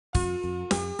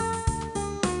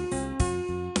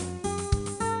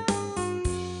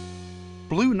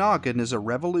Blue Noggin is a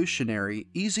revolutionary,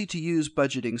 easy-to-use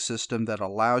budgeting system that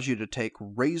allows you to take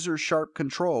razor-sharp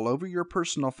control over your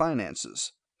personal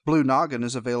finances. Blue Noggin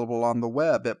is available on the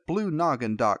web at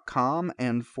bluenoggin.com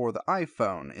and for the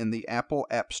iPhone in the Apple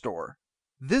App Store.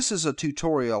 This is a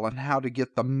tutorial on how to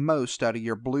get the most out of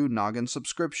your Blue Noggin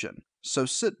subscription, so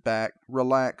sit back,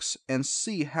 relax, and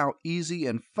see how easy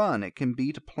and fun it can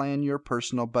be to plan your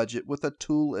personal budget with a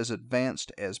tool as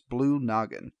advanced as Blue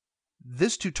Noggin.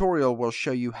 This tutorial will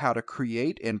show you how to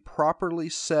create and properly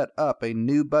set up a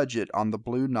new budget on the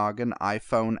Blue Noggin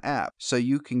iPhone app so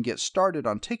you can get started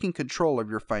on taking control of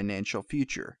your financial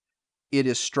future. It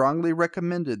is strongly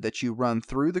recommended that you run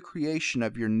through the creation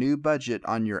of your new budget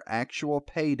on your actual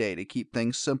payday to keep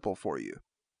things simple for you.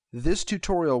 This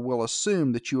tutorial will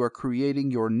assume that you are creating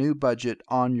your new budget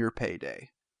on your payday.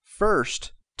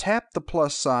 First, tap the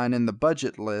plus sign in the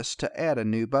budget list to add a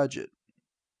new budget.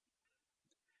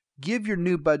 Give your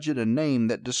new budget a name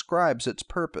that describes its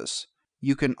purpose.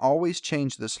 You can always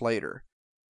change this later.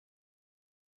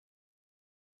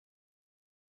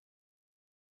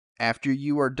 After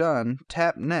you are done,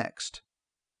 tap Next.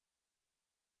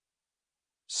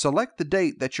 Select the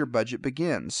date that your budget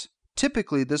begins.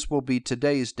 Typically, this will be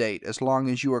today's date as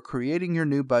long as you are creating your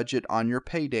new budget on your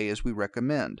payday as we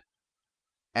recommend.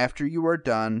 After you are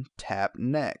done, tap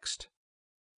Next.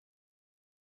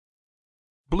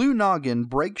 Blue Noggin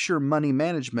breaks your money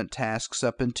management tasks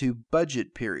up into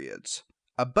budget periods.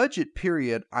 A budget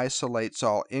period isolates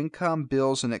all income,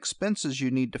 bills, and expenses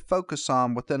you need to focus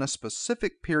on within a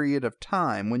specific period of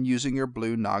time when using your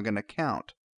Blue Noggin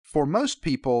account. For most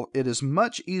people, it is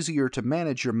much easier to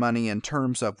manage your money in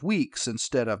terms of weeks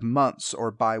instead of months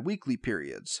or bi-weekly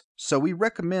periods, so we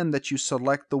recommend that you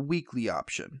select the weekly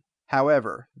option.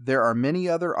 However, there are many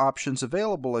other options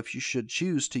available if you should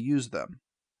choose to use them.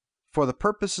 For the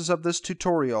purposes of this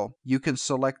tutorial, you can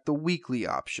select the weekly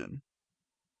option.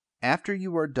 After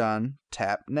you are done,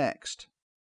 tap Next.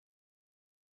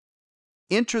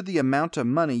 Enter the amount of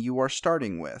money you are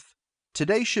starting with.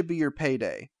 Today should be your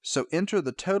payday, so enter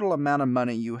the total amount of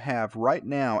money you have right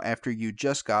now after you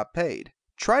just got paid.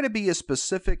 Try to be as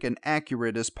specific and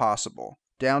accurate as possible,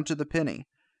 down to the penny.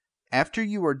 After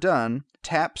you are done,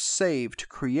 tap Save to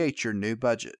create your new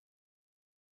budget.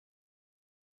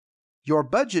 Your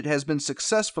budget has been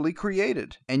successfully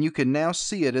created, and you can now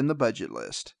see it in the budget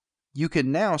list. You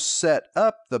can now set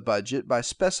up the budget by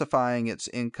specifying its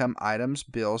income items,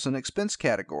 bills, and expense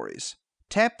categories.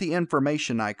 Tap the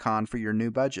information icon for your new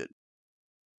budget.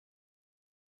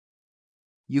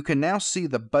 You can now see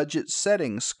the budget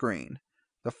settings screen.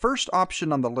 The first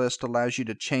option on the list allows you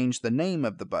to change the name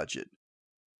of the budget.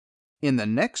 In the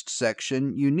next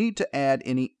section, you need to add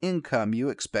any income you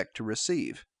expect to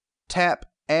receive. Tap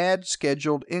Add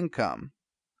Scheduled Income.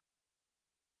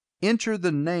 Enter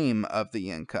the name of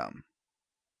the income.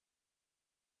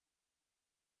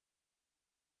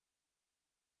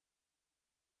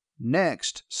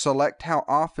 Next, select how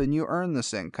often you earn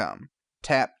this income.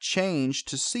 Tap Change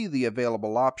to see the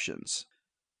available options.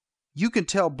 You can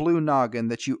tell Blue Noggin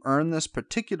that you earn this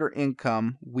particular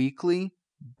income weekly,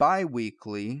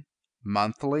 bi-weekly,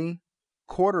 monthly,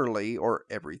 quarterly or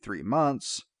every 3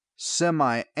 months,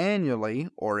 semi-annually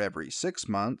or every 6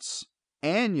 months,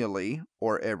 annually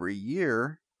or every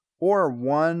year, or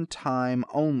one time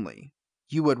only.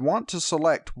 You would want to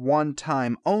select one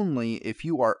time only if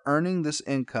you are earning this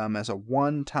income as a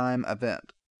one-time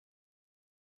event.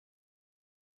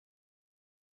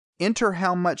 Enter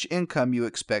how much income you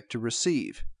expect to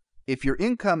receive. If your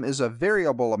income is a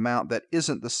variable amount that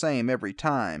isn't the same every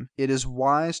time, it is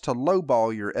wise to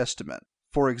lowball your estimate.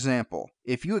 For example,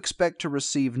 if you expect to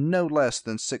receive no less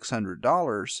than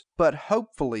 $600, but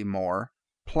hopefully more,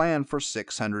 plan for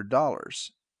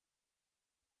 $600.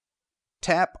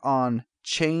 Tap on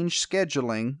Change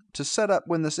Scheduling to set up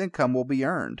when this income will be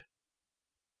earned.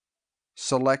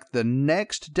 Select the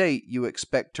next date you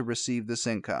expect to receive this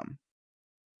income.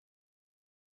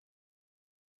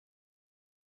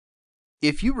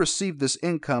 If you receive this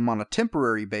income on a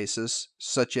temporary basis,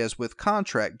 such as with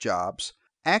contract jobs,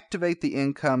 activate the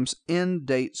income's end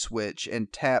date switch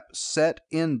and tap Set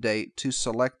End Date to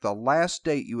select the last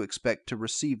date you expect to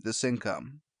receive this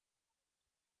income.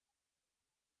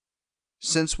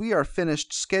 Since we are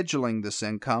finished scheduling this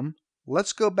income,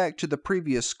 let's go back to the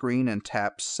previous screen and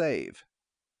tap Save.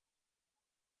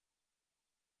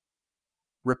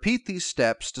 Repeat these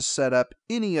steps to set up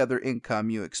any other income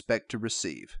you expect to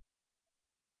receive.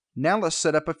 Now let's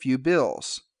set up a few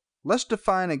bills. Let's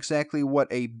define exactly what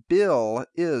a bill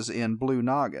is in Blue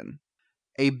Noggin.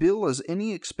 A bill is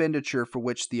any expenditure for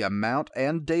which the amount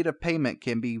and date of payment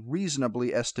can be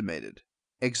reasonably estimated.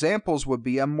 Examples would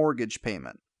be a mortgage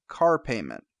payment, car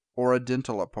payment, or a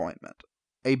dental appointment.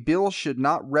 A bill should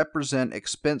not represent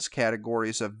expense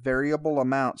categories of variable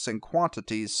amounts and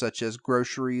quantities such as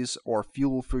groceries or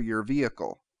fuel for your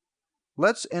vehicle.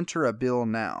 Let's enter a bill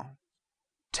now.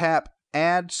 Tap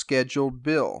Add Scheduled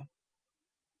Bill.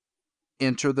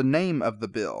 Enter the name of the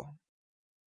bill.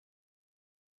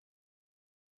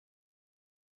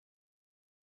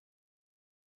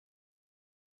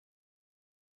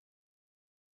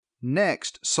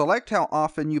 Next, select how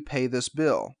often you pay this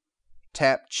bill.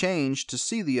 Tap Change to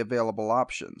see the available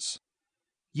options.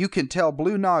 You can tell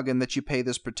Blue Noggin that you pay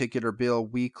this particular bill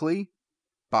weekly,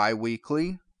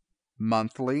 bi-weekly,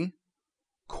 monthly,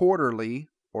 quarterly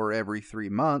or every 3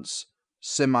 months,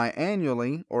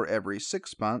 semi-annually or every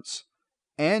 6 months,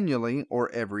 annually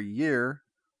or every year,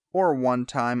 or one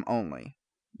time only.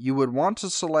 You would want to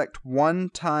select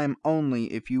one time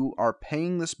only if you are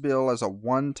paying this bill as a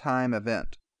one-time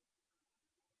event.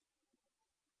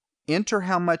 Enter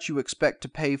how much you expect to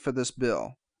pay for this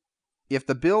bill. If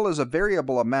the bill is a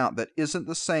variable amount that isn't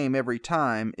the same every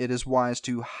time, it is wise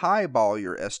to highball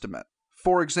your estimate.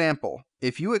 For example,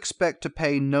 if you expect to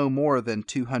pay no more than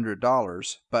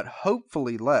 $200, but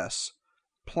hopefully less,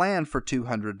 plan for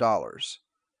 $200.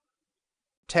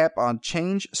 Tap on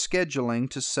Change Scheduling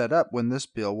to set up when this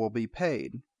bill will be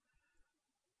paid.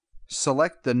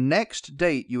 Select the next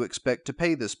date you expect to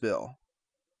pay this bill.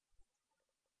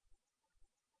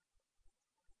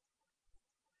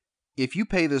 If you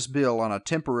pay this bill on a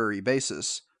temporary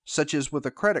basis, such as with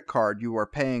a credit card you are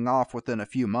paying off within a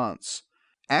few months,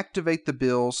 activate the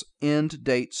bill's End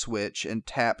Date switch and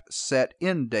tap Set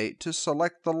End Date to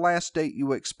select the last date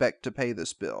you expect to pay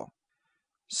this bill.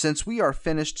 Since we are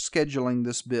finished scheduling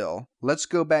this bill, let's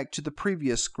go back to the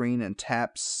previous screen and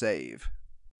tap Save.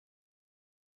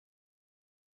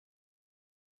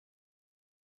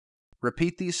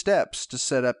 Repeat these steps to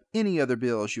set up any other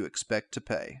bills you expect to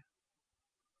pay.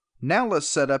 Now let's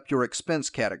set up your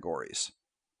expense categories.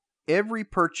 Every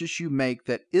purchase you make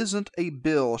that isn't a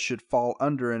bill should fall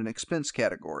under an expense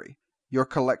category. Your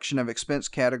collection of expense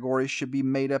categories should be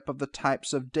made up of the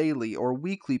types of daily or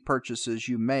weekly purchases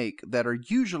you make that are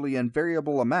usually in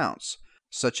variable amounts,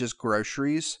 such as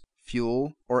groceries,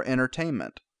 fuel, or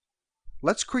entertainment.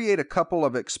 Let's create a couple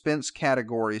of expense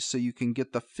categories so you can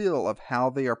get the feel of how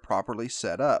they are properly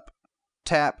set up.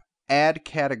 Tap Add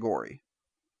Category.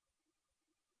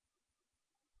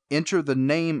 Enter the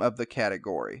name of the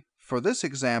category. For this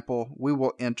example, we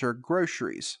will enter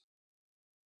groceries.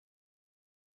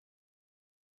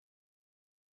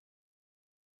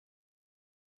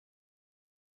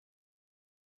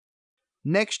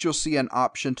 Next, you'll see an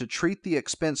option to treat the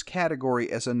expense category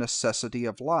as a necessity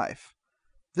of life.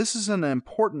 This is an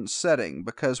important setting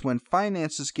because when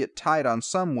finances get tight on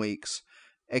some weeks,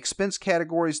 expense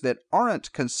categories that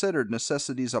aren't considered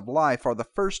necessities of life are the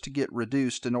first to get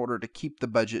reduced in order to keep the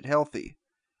budget healthy.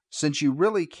 Since you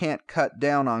really can't cut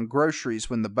down on groceries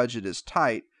when the budget is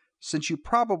tight, since you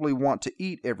probably want to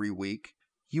eat every week,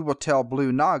 you will tell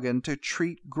Blue Noggin to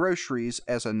treat groceries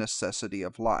as a necessity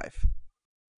of life.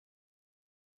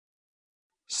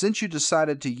 Since you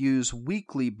decided to use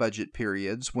weekly budget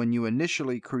periods when you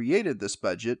initially created this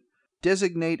budget,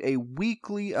 designate a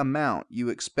weekly amount you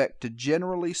expect to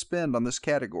generally spend on this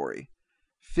category.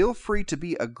 Feel free to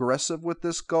be aggressive with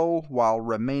this goal while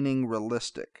remaining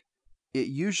realistic. It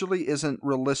usually isn't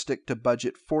realistic to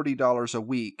budget $40 a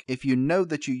week if you know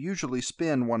that you usually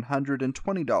spend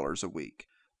 $120 a week,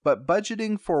 but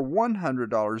budgeting for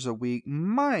 $100 a week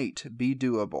might be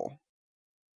doable.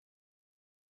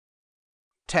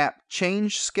 Tap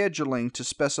Change Scheduling to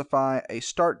specify a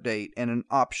start date and an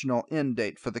optional end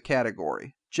date for the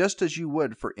category, just as you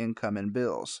would for income and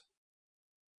bills.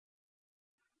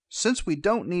 Since we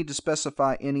don't need to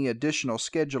specify any additional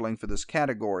scheduling for this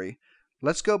category,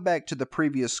 let's go back to the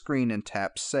previous screen and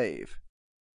tap Save.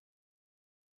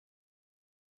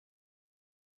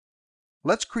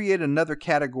 Let's create another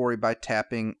category by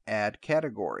tapping Add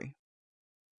Category.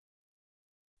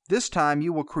 This time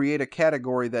you will create a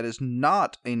category that is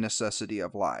not a necessity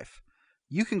of life.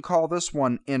 You can call this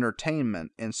one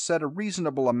Entertainment and set a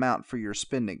reasonable amount for your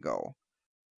spending goal.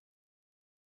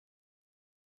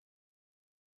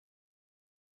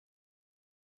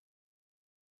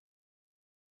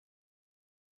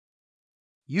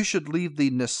 You should leave the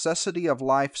necessity of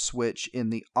life switch in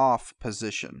the off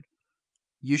position.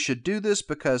 You should do this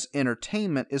because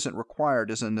entertainment isn't required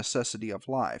as a necessity of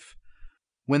life.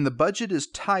 When the budget is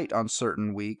tight on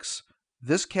certain weeks,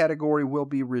 this category will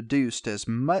be reduced as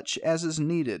much as is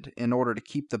needed in order to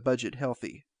keep the budget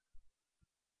healthy.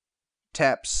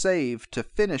 Tap Save to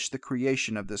finish the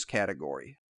creation of this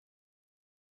category.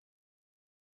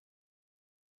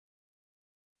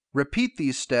 Repeat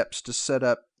these steps to set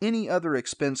up any other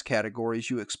expense categories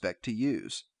you expect to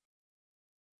use.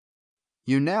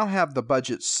 You now have the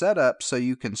budget set up so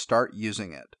you can start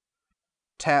using it.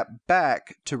 Tap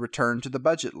Back to return to the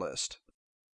budget list.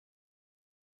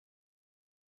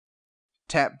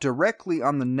 Tap directly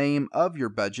on the name of your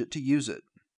budget to use it.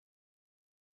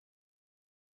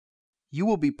 You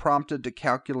will be prompted to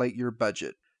calculate your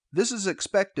budget. This is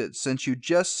expected since you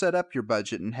just set up your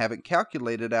budget and haven't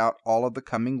calculated out all of the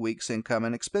coming week's income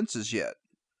and expenses yet.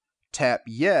 Tap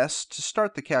Yes to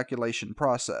start the calculation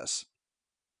process.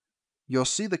 You'll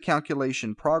see the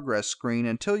calculation progress screen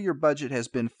until your budget has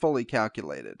been fully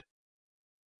calculated.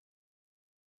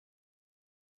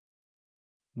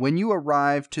 When you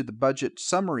arrive to the budget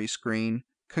summary screen,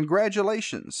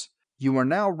 congratulations! You are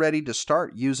now ready to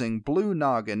start using Blue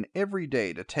Noggin every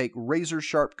day to take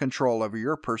razor-sharp control over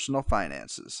your personal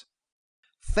finances.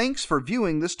 Thanks for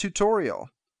viewing this tutorial.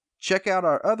 Check out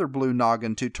our other Blue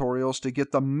Noggin tutorials to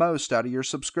get the most out of your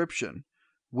subscription.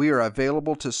 We are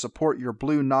available to support your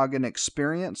Blue Noggin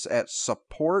experience at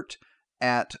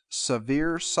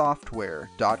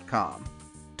support@severesoftware.com.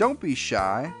 Don't be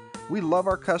shy. We love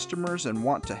our customers and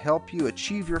want to help you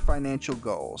achieve your financial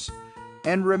goals.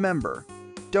 And remember,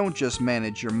 don't just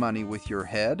manage your money with your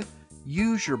head,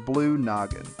 use your Blue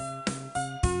Noggin.